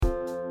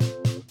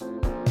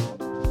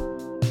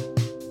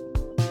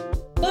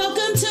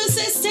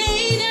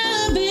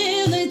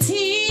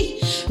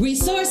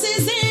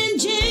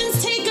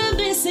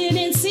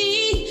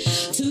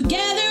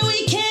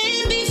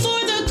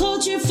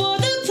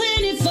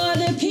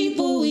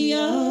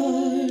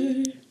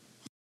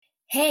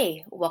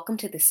Hey, welcome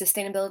to the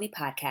Sistainability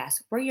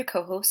Podcast. We're your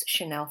co-hosts,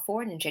 Chanel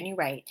Ford and Jennie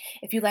Wright.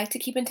 If you'd like to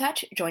keep in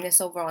touch, join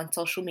us over on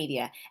social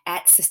media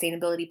at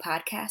Sistainability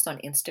Podcast on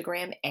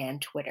Instagram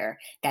and Twitter.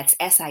 That's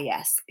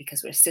SIS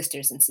because we're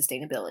sisters in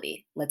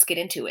sustainability. Let's get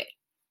into it.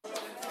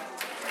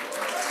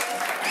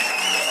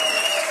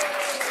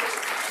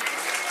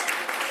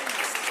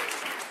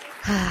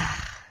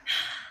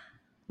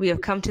 We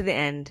have come to the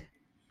end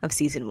of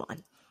season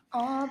 1.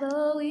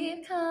 Although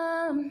we've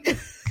come to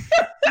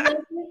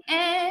the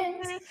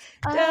end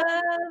of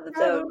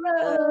the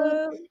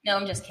road. No,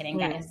 I'm just kidding,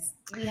 guys.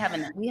 We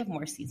have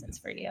more seasons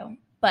for you.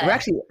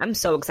 But I'm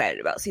so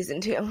excited about season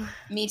 2.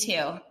 Me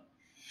too.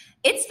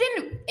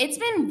 It's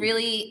been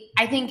really,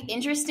 I think,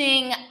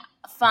 interesting,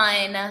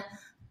 fun,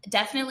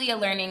 definitely a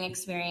learning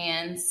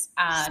experience.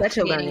 Such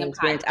a learning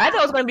experience. I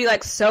thought it was going to be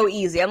like so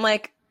easy. I'm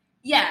like,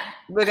 yeah,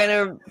 we're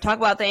going to talk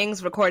about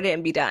things, record it,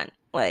 and be done.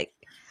 Like,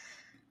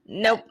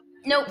 nope.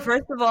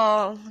 First of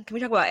all, can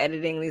we talk about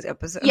editing these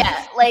episodes?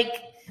 Yeah, like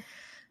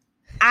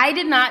I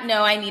did not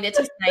know I needed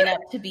to sign up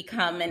to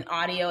become an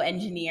audio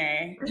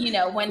engineer,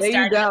 when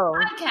starting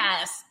the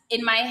podcast.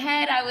 In my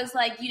head, I was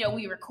like,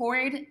 we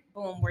record,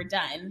 boom, we're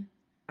done.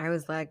 I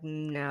was like,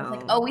 no. I was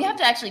like, oh, we have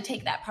to actually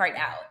take that part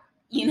out,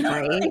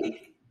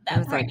 Right?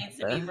 That part needs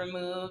to be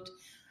removed.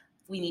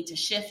 We need to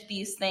shift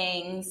these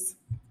things.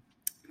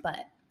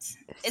 But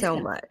so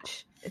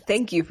much.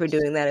 Thank you for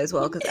doing that as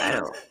well, because I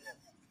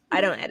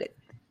don't edit.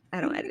 I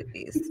don't edit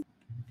these.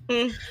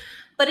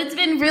 But it's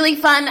been really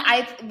fun.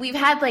 We've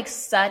had like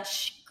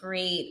such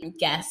great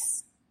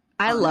guests.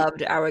 I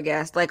loved our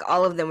guests. Like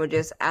all of them were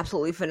just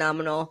absolutely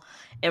phenomenal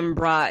and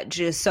brought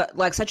just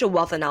such a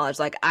wealth of knowledge.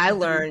 Like I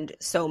learned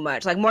so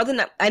much. Like more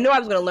than I knew I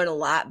was going to learn a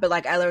lot, but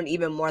like I learned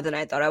even more than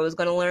I thought I was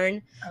going to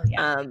learn. Oh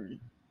yeah. And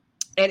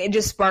it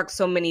just sparked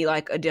so many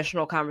like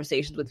additional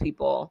conversations with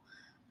people,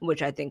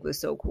 which I think was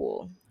so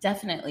cool.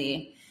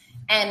 Definitely.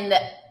 And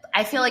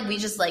I feel like we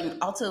just like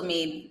also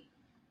made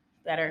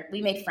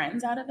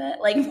friends out of it,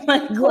 like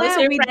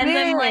closer friends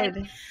and like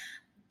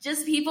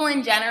just people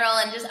in general,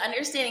 and just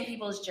understanding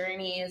people's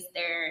journeys,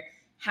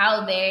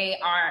 how they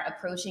are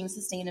approaching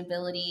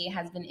sustainability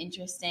has been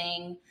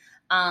interesting.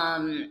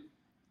 From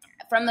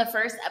the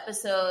first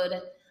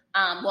episode,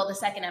 the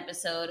second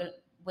episode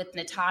with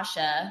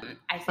Natasha,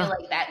 I feel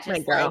like that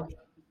just like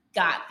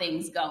got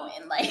things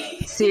going.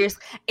 Like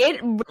seriously,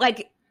 it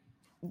like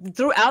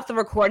throughout the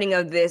recording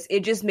of this,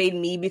 it just made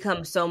me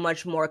become so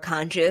much more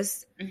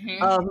conscious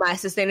of my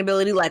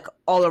sustainability, like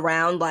all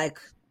around, like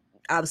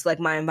obviously like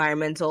my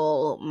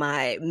environmental,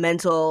 my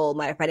mental,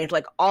 my financial,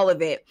 like all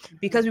of it,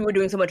 because we were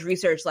doing so much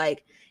research,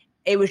 like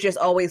it was just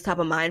always top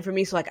of mind for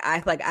me. So like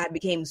I feel like I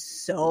became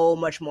so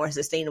much more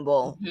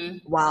sustainable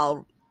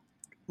while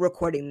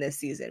recording this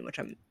season, which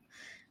I'm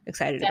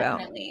excited about.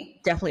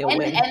 Definitely a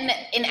win. And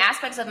in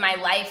aspects of my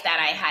life that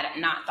I had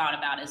not thought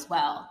about as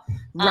well.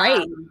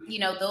 Right.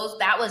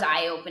 That was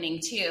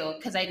eye-opening too.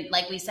 Cause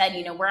like we said,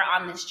 we're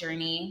on this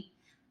journey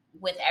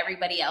with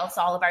everybody else,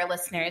 all of our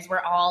listeners.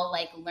 We're all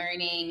like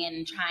learning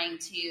and trying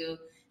to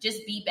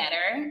just be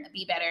better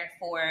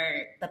for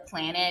the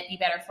planet, be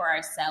better for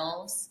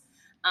ourselves,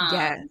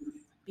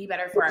 be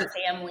better for our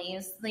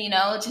families,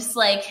 just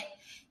like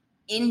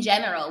in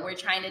general, we're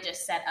trying to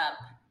just set up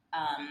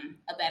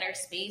a better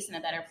space and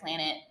a better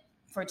planet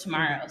for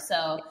tomorrow.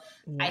 So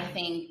I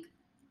think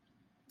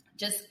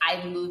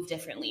I move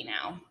differently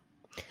now.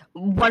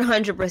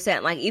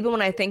 100%. Like even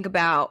when I think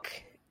about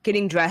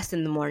getting dressed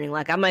in the morning,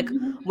 like I'm like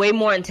way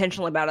more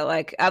intentional about it.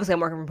 Like obviously I'm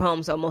working from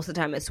home, so most of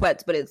the time it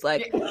sweats, but it's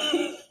like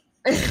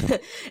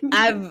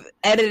I've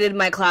edited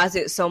my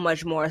closet so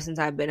much more since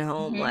I've been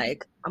home.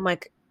 Like I'm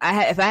like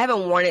if I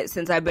haven't worn it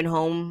since I've been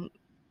home,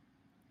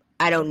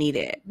 I don't need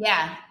it.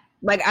 Yeah.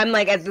 Like I'm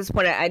like at this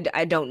point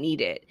I don't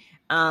need it.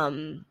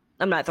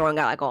 I'm not throwing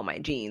out like all my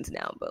jeans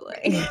now, but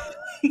like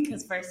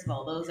because first of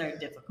all, those are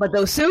difficult. But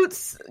those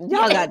suits,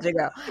 y'all got to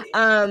go.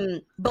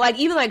 But like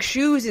even like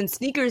shoes and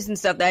sneakers and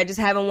stuff that I just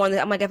haven't worn.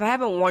 I'm like, if I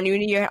haven't worn you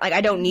in a year, like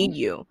I don't need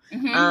you.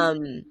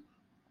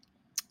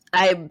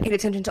 I paid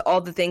attention to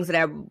all the things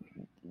that I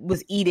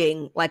was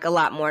eating like a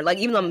lot more. Like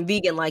even though I'm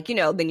vegan, like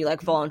then you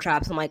like fall in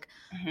traps. I'm like,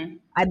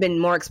 I've been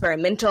more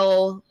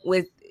experimental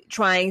with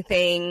trying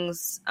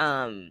things.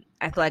 I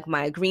feel like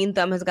my green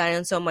thumb has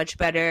gotten so much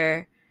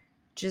better.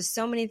 Just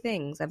so many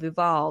things. I've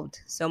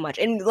evolved so much.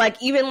 And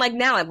like even like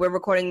now, like we're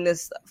recording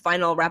this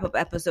final wrap-up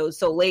episode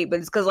so late, but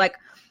it's because like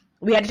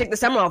we had to take the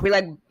summer off. We're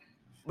like,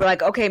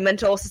 okay,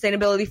 mental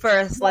sustainability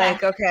first. Yeah.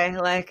 Like, okay,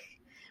 like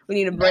we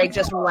need a break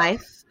just from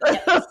life.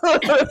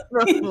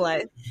 From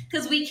life.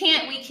 Because we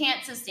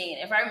can't sustain.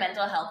 If our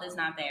mental health is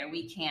not there,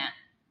 we can't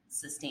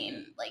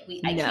sustain. Like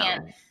I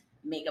can't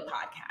make a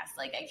podcast.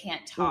 Like I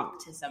can't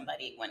talk to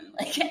somebody when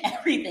like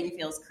everything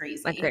feels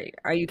crazy. Like,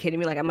 are you kidding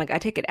me? Like I'm like I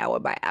take it hour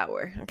by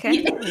hour.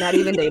 Okay, not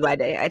even day by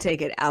day. I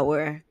take it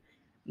hour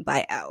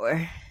by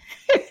hour.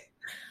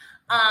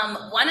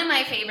 One of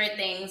my favorite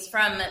things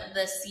from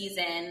the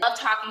season, love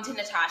talking to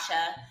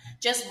Natasha,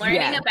 just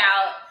learning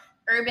about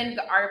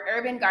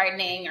urban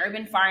gardening,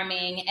 urban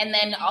farming, and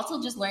then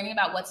also just learning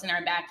about what's in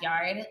our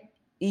backyard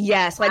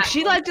Yes, like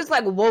she like just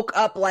like woke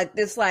up like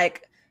this,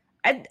 like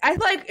I feel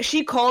like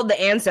she called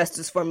the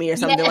ancestors for me or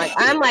something. Yes. Like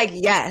I'm like,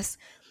 yes,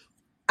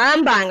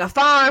 I'm buying a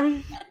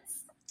farm. Yes.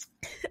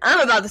 I'm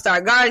about to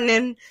start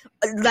gardening,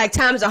 like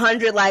times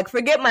 100. Like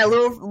forget my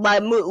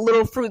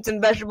little fruits and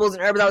vegetables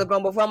and herbs I was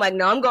growing before. I'm like,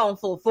 no, I'm going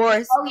full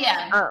force. Oh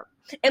yeah.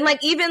 And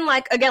like even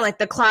like again like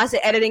the closet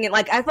editing and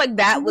like I feel like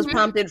that was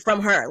prompted from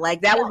her.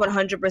 Like that was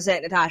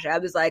 100% Natasha. I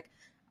was like,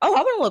 oh,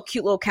 I want a little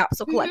cute little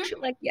capsule collection.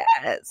 Like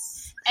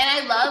yes. And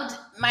I loved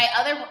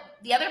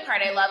the other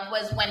part I loved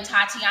was when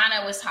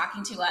Tatiana was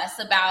talking to us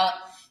about,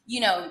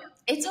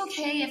 it's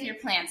okay if your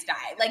plants die.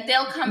 Like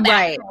they'll come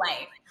back to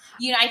life.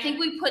 I think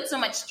we put so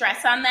much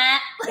stress on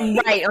that.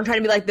 Right. I'm trying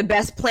to be like the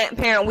best plant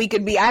parent we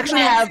could be. I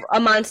actually have a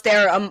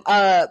Monstera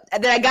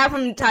that I got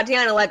from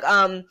Tatiana, like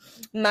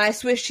my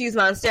Swiss cheese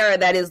Monstera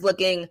that is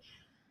looking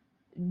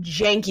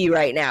janky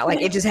right now.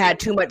 Like it just had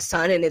too much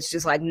sun and it's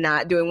just like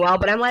not doing well.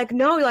 But I'm like,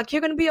 no, like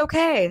you're gonna be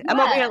okay. Yeah. I'm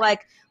over here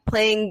like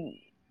playing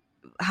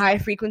high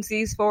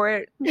frequencies for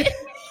it.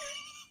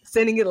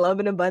 Sending it love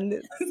and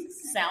abundance.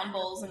 Sound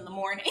bowls in the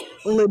morning.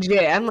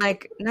 Legit. I'm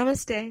like,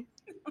 namaste.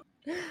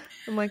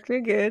 I'm like, you're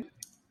good.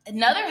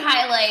 Another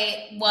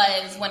highlight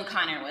was when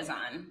Connor was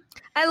on.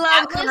 I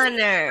love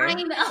Connor. I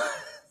know.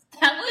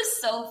 That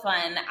was so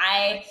fun.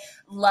 I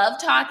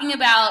love talking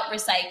about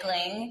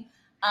recycling.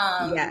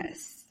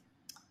 Yes.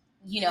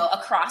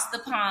 Across the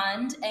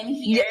pond and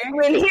here.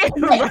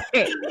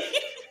 Right.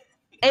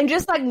 And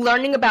just like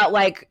learning about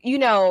like,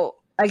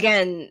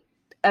 again,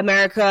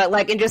 America,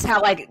 like, and just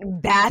how like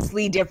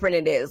vastly different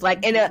it is.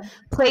 Like in a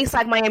place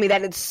like Miami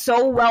that is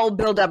so well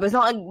built up. It's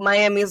not like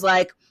Miami's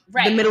like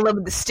the middle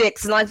of the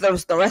sticks and like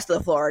the rest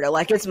of Florida.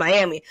 Like it's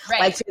Miami. Right.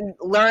 Like to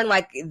learn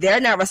like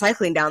they're not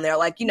recycling down there.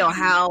 Like,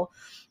 how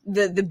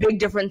the big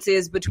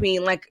differences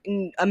between like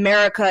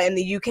America and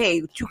the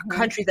UK, two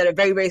countries that are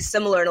very, very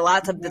similar in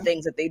lots of the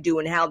things that they do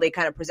and how they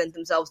kind of present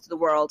themselves to the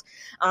world,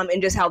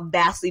 and just how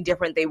vastly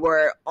different they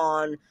were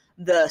on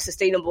the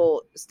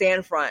sustainable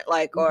stand front,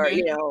 like, or,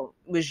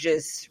 was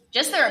just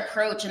their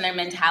approach and their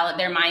mentality,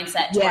 their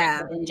mindset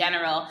towards it in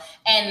general.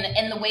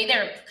 And the way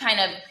they're kind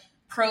of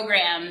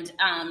programmed,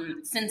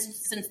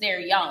 since they're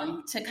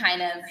young to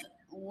kind of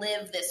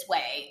live this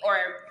way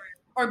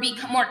or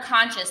become more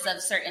conscious of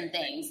certain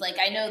things. Like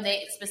I know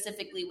they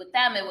specifically with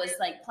them, it was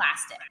like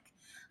plastic.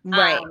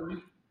 Right.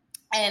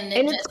 And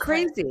it's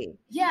crazy.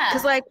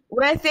 Because like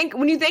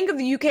when you think of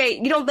the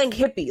UK, you don't think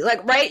hippie.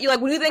 Like, right? You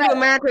like when you think of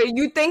America,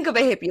 you think of a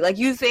hippie. Like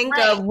you think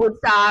of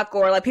Woodstock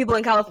or like people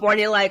in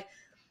California. Like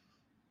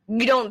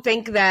you don't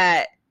think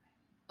that.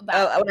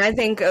 When I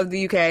think of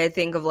the UK, I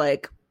think of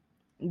like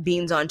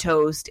beans on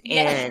toast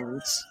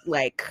and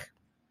like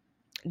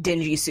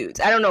dingy suits.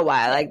 I don't know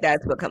why. Like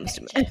that's what comes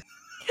to me.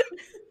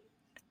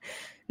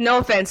 No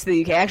offense to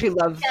the UK. I actually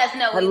love.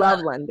 I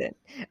love London.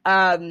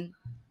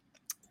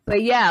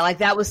 But yeah, like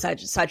that was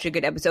such a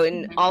good episode.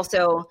 And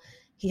also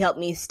he helped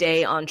me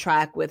stay on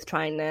track with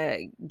trying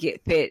to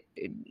get fit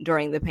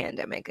during the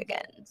pandemic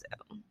again.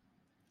 So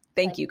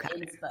thank you,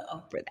 Connor,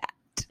 for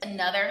that.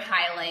 Another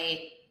highlight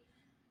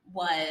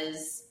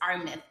was our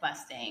myth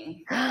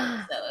busting.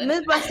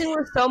 Myth busting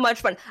was so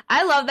much fun.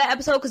 I love that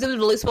episode because it was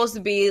really supposed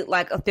to be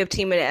like a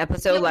 15-minute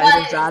episode, like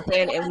just drop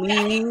in, and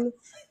we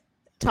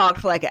talked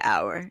for like an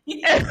hour.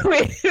 That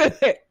was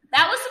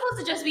supposed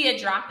to just be a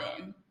drop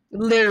in.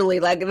 Literally,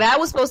 like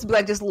that was supposed to be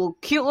like just a little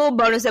cute little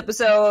bonus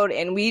episode,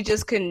 and we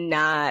just could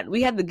not.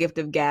 We had the gift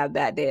of gab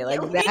that day, like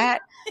that.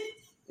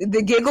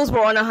 The giggles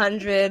were on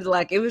 100.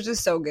 Like it was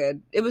just so good.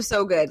 It was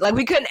so good. Like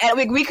we couldn't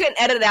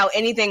edit out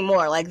anything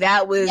more. Like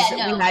that was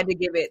we had to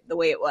give it the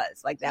way it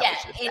was. Like that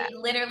was just that.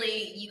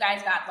 Literally, you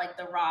guys got like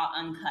the raw,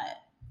 uncut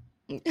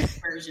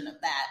version of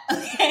that.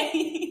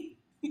 Okay.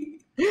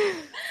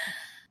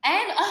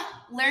 And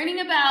learning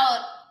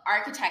about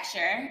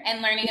architecture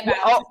and learning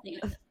about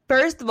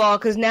first of all,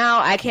 because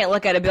now I can't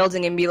look at a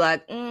building and be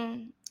like,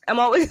 I'm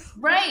always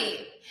right.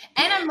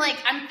 And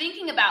I'm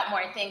thinking about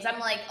more things. I'm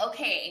like,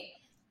 okay,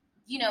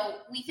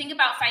 we think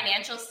about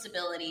financial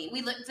stability.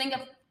 We think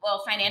of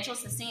financial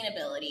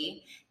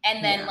sustainability,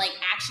 and then like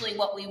actually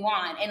what we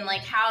want, and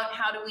like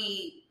how do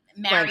we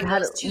marry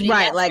those two together?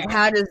 Right, like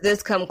how does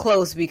this come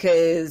close?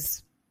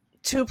 Because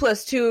 2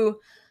 + 2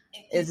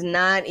 is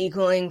not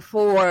equaling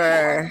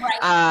 4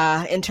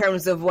 in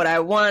terms of what I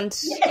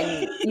want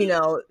and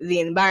the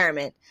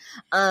environment.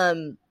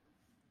 And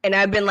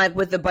I've been like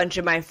with a bunch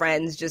of my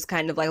friends just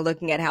kind of like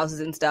looking at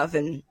houses and stuff,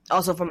 and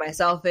also for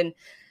myself, and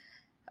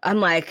I'm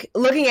like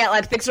looking at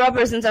like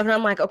fixer-uppers and stuff, and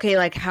I'm like, okay,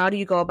 like how do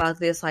you go about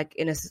this like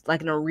in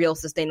a real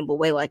sustainable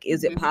way? Like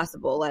is it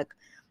possible? Like,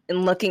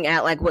 and looking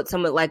at like what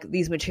some of like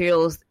these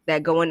materials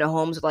that go into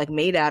homes are like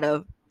made out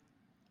of,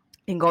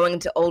 and going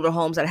into older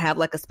homes that have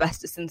like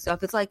asbestos and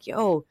stuff, it's like,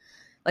 yo,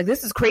 like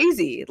this is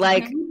crazy.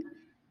 Like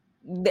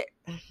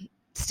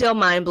still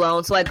mind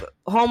blown. So like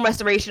home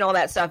restoration, all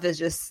that stuff is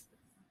just,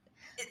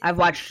 I've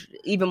watched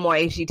even more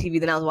HGTV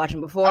than I was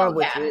watching before,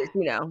 which is,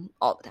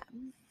 all the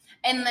time.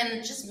 And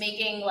then just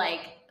making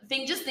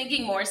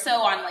thinking more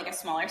so on like a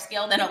smaller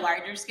scale than a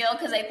larger scale.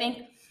 Cause I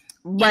think,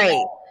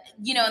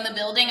 you know, in the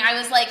building, I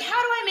was like,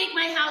 how do I make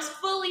my house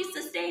fully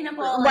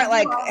sustainable? Right,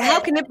 like, how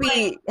can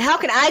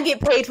I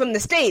get paid from the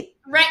state?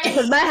 Right.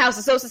 Because my house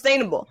is so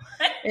sustainable.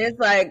 And it's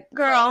like,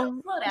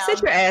 girl,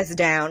 sit your ass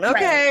down,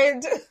 okay?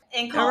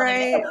 Right. All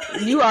right.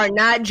 You are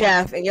not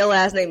Jeff, and your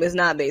last name is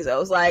not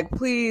Bezos. Like,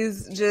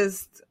 please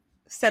just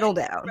settle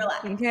down.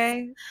 Relax.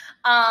 Okay?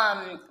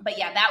 But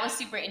yeah, that was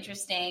super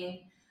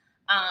interesting.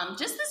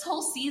 Just this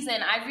whole season,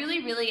 I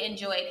really, really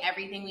enjoyed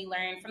everything we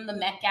learned from the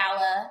Met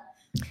Gala.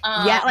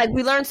 Yeah, like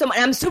we learned so much.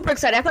 I'm super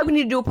excited. I feel like we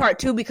need to do a part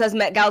 2 because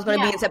Met Gala is going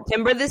to be in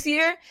September this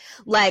year.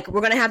 Like,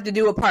 we're going to have to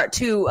do a part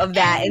 2 of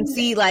that and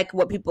see like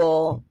what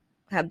people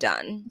have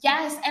done.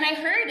 Yes, and I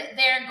heard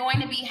they're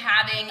going to be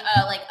having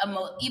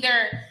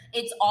either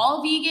it's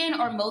all vegan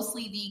or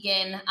mostly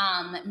vegan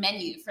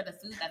menu for the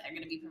food that they're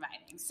going to be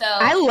providing. So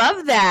I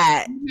love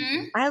that.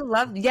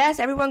 Mm-hmm. Yes,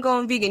 everyone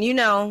going vegan. You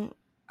know,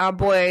 our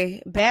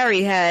boy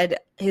Barry had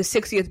his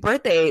 60th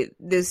birthday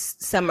this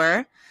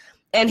summer.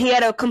 And he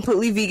had a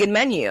completely vegan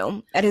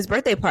menu at his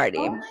birthday party.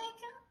 Oh my God.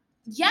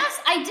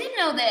 Yes, I did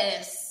know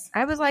this.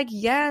 I was like,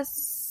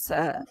 yes.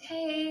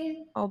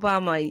 Okay.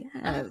 Obama,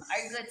 yes.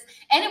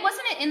 And it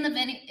wasn't in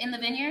the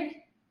vineyard?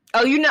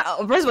 Oh, you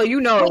know, first of all,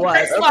 you know it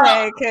was.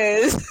 Okay,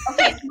 because...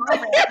 Okay,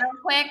 real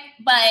quick,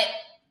 but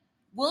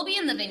we'll be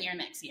in the vineyard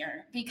next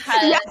year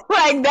because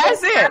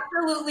that's it.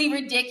 Absolutely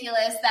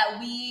ridiculous that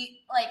we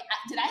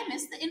did I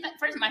miss the invite?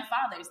 First, my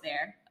father's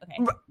there. Okay.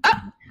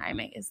 Hi,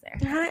 May is there.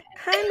 Hi,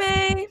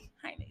 May.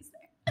 Hi, May's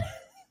there.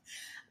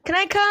 Can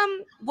I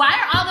come? Why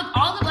are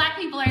all the black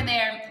people are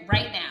there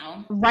right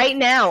now? Right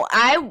now,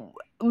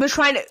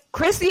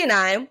 Christy and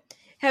I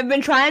have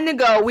been trying to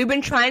go. We've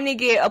been trying to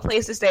get a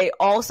place to stay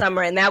all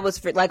summer, and that was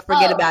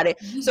forget about it.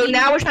 So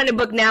now we're trying to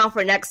book now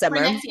for next summer.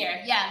 For next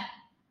year, yeah.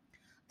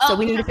 So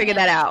we need to figure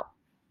that out.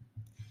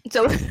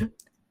 So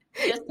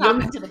just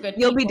talking to the good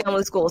you'll be done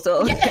with school,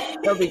 so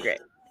it'll be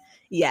great.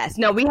 Yes.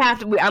 No, we have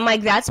to. I'm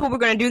like, that's what we're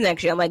going to do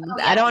next year. I'm like,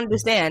 I don't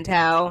understand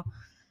how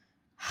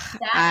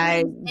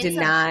I did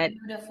not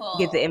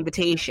get the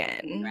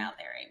invitation. Out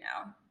there right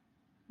now.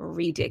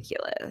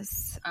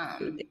 Ridiculous.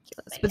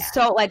 But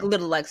so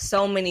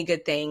so many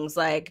good things.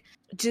 Like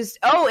just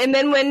and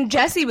then when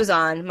Jessie was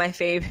on, my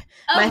favorite,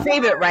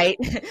 right?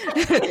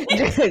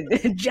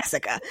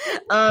 Jessica.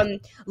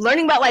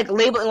 Learning about like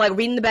label and like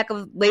reading the back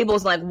of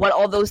labels, like what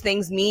all those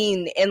things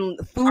mean in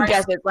food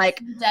desert,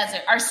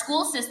 our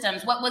school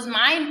systems. What was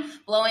mind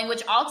blowing,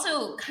 which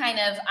also kind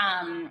of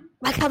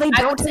like how they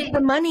don't take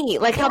the money,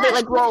 like how they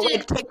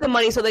take the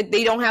money so that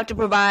they don't have to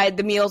provide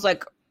the meals,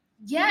 like.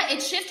 Yeah,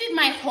 it shifted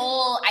my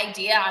whole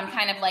idea on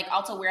kind of like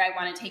also where I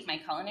want to take my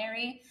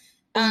culinary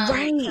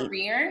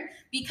career,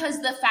 because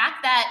the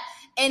fact that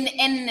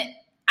and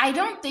I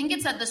don't think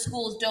it's that the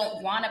schools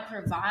don't want to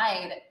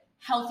provide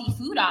healthy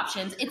food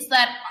options. It's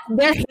that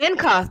they're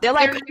handcuffed. They're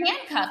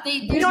handcuffed.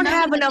 They don't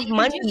have enough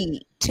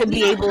money to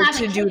be able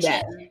to do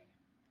that.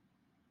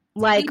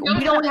 Like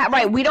we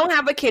don't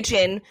have a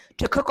kitchen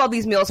to cook all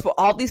these meals for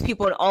all these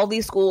people in all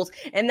these schools,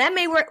 and that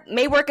may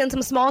work in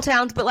some small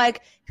towns. But like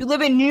if you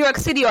live in New York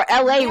City or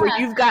LA, where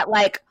you've got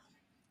like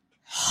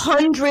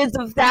hundreds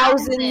of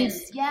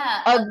thousands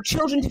of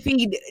children to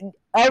feed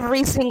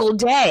every single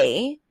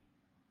day,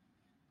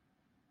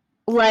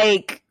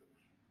 like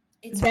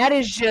that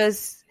is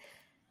just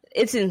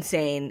it's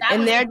insane.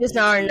 And there just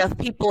aren't enough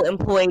people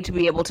employed to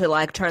be able to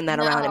like turn that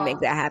around and make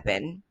that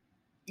happen.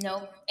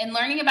 No, and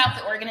learning about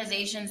the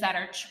organizations that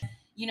are,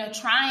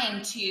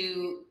 trying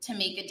to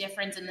make a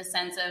difference in the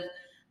sense of,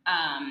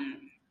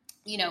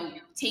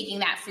 taking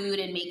that food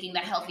and making the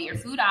healthier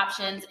food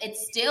options.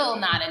 It's still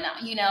not enough.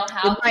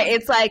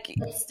 It's like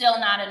it's still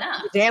not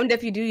enough. Damned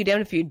if you do, you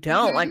damned if you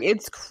don't. Mm-hmm. Like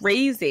it's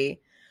crazy.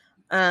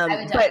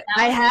 But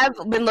I have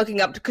been looking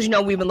up because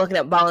we've been looking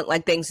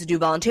up things to do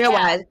volunteer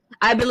wise.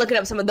 I've been looking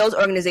up some of those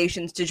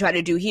organizations to try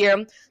to do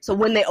here. So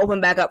when they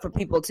open back up for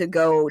people to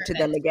go to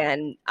them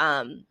again,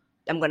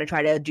 I'm going to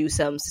try to do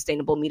some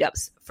sustainable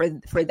meetups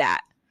for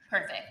that.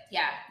 Perfect.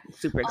 Yeah.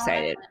 Super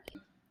excited.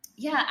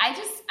 Yeah.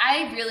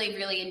 I really,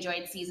 really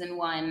enjoyed season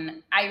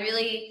 1.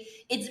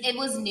 It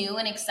was new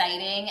and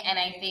exciting. And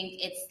I think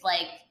it's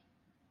like,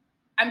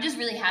 I'm just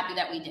really happy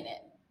that we did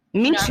it.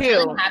 Me too.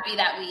 I'm really happy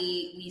that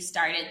we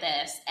started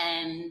this,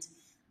 and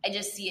I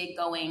just see it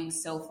going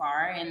so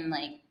far and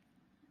like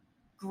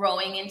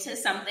growing into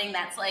something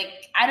that's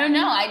like, I don't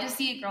know. I just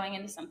see it growing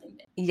into something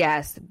big.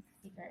 Yes.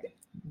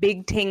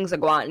 Big things are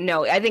going.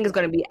 No, I think it's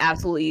going to be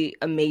absolutely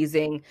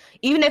amazing.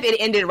 Even if it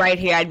ended right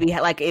here, I'd be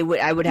like, I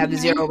would have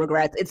zero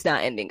regrets. It's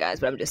not ending, guys,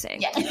 but I'm just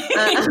saying. Yeah.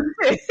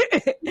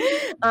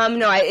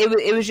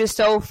 It was just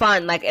so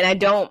fun. Like, and I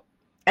don't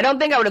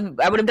think I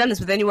would have done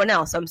this with anyone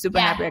else. So I'm super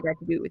happy I got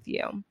to do it with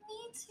you. Me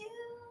too.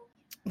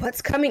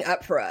 What's coming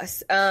up for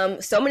us?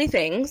 So many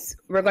things.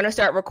 We're going to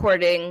start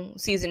recording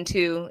season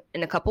 2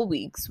 in a couple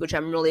weeks, which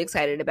I'm really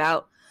excited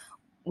about.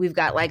 We've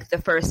got like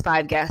the first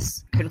 5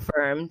 guests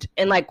confirmed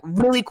and like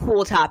really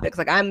cool topics.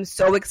 Like I'm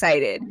so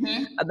excited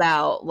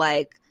about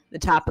like the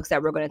topics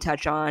that we're going to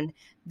touch on.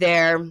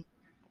 They're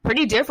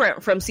pretty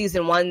different from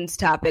season 1's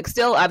topics.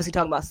 Still obviously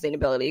talking about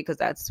sustainability because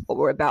that's what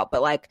we're about.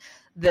 But like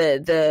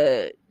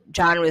the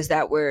genres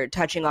that we're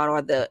touching on,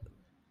 or the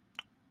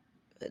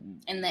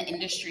in the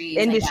industries.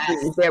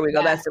 There we go.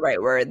 Yeah. That's the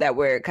right word that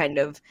we're kind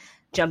of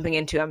jumping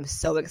into. I'm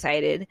so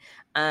excited.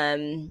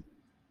 And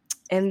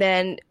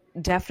then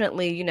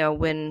definitely, you know,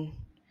 when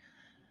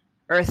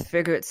Earth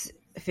figures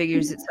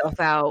itself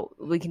out,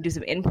 we can do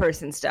some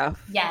in-person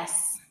stuff.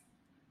 Yes.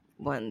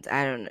 Once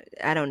I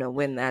don't know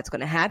when that's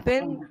going to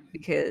happen,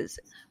 because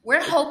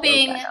we're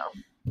hoping,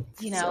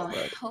 you know,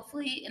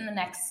 hopefully in the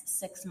next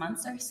 6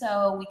 months or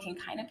so, we can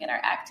kind of get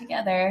our act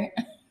together.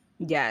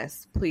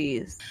 Yes,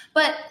 please.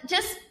 But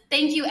just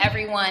thank you,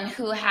 everyone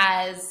who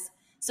has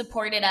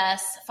supported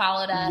us,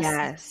 followed us,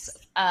 yes,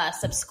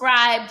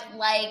 subscribed,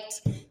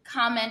 liked,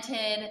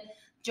 commented,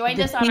 joined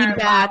us on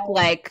feedback, our live.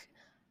 Like,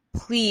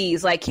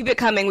 please, like, keep it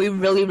coming. We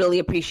really, really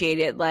appreciate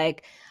it.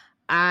 Like,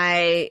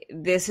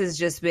 this has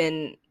just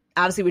been,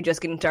 obviously we're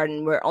just getting started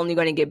and we're only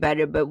going to get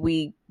better, but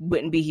we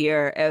wouldn't be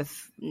here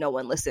if no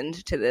one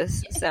listened to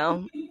this.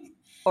 So,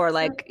 or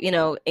like, you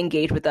know,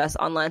 engage with us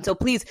online. So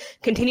please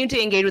continue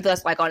to engage with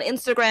us, like on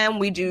Instagram.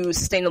 We do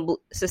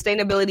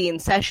sustainability in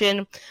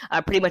session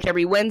pretty much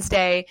every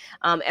Wednesday.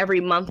 Every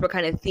month we're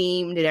kind of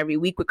themed, and every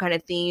week we're kind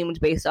of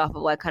themed based off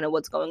of like kind of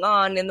what's going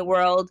on in the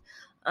world.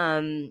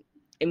 And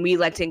we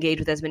like to engage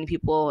with as many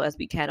people as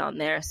we can on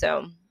there.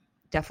 So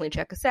definitely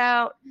check us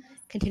out.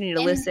 Continue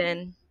to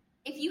listen.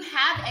 If you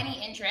have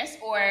any interest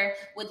or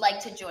would like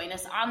to join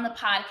us on the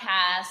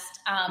podcast,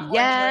 or join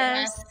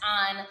us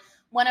on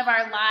one of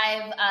our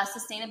live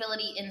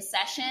sustainability in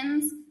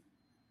sessions,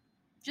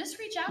 just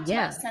reach out to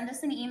us. Send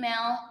us an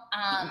email.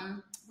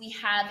 We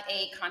have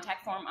a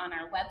contact form on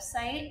our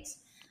website.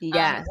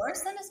 Yes. Or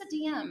send us a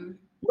DM.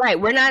 Right.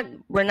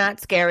 We're not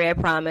scary, I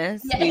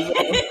promise. Yeah.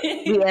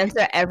 We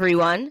answer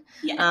everyone.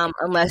 Yeah.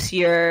 Unless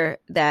you're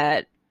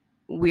that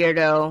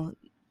weirdo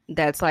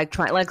that's like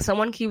trying, like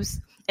someone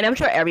keeps, and I'm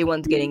sure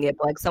everyone's getting it,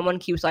 but like someone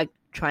keeps like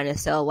trying to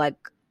sell like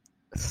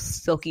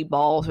silky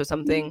balls or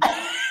something.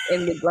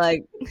 And it's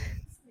like,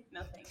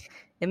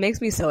 it makes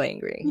me so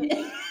angry.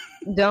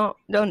 Don't.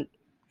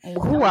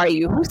 Who are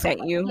you? Who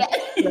sent you?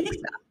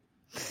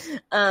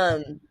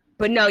 But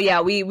no,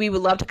 yeah, we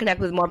would love to connect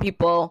with more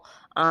people.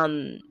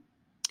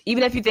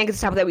 Even if you think it's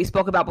stuff that we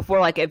spoke about before,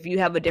 like if you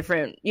have a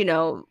different, you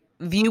know,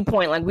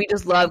 viewpoint, like we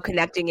just love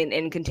connecting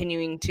and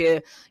continuing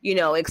to, you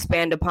know,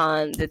 expand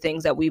upon the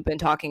things that we've been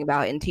talking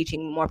about and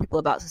teaching more people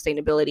about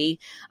sustainability.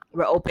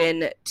 We're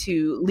open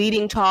to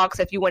leading talks.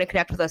 If you want to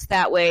connect with us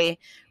that way,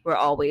 we're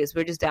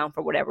just down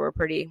for whatever. We're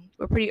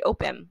pretty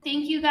open.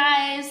 Thank you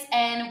guys.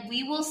 And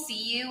we will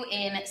see you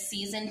in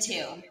season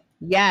 2.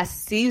 Yes.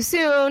 See you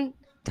soon.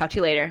 Talk to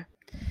you later.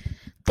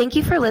 Thank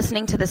you for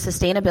listening to the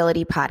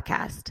Sistainability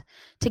Podcast.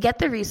 To get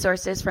the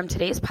resources from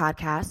today's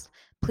podcast,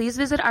 please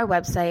visit our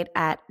website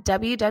at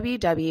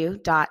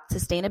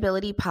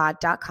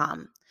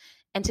www.sustainabilitypod.com.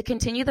 And to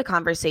continue the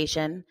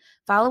conversation,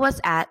 follow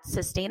us at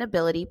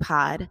Sustainability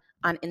Pod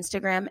on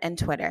Instagram and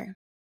Twitter.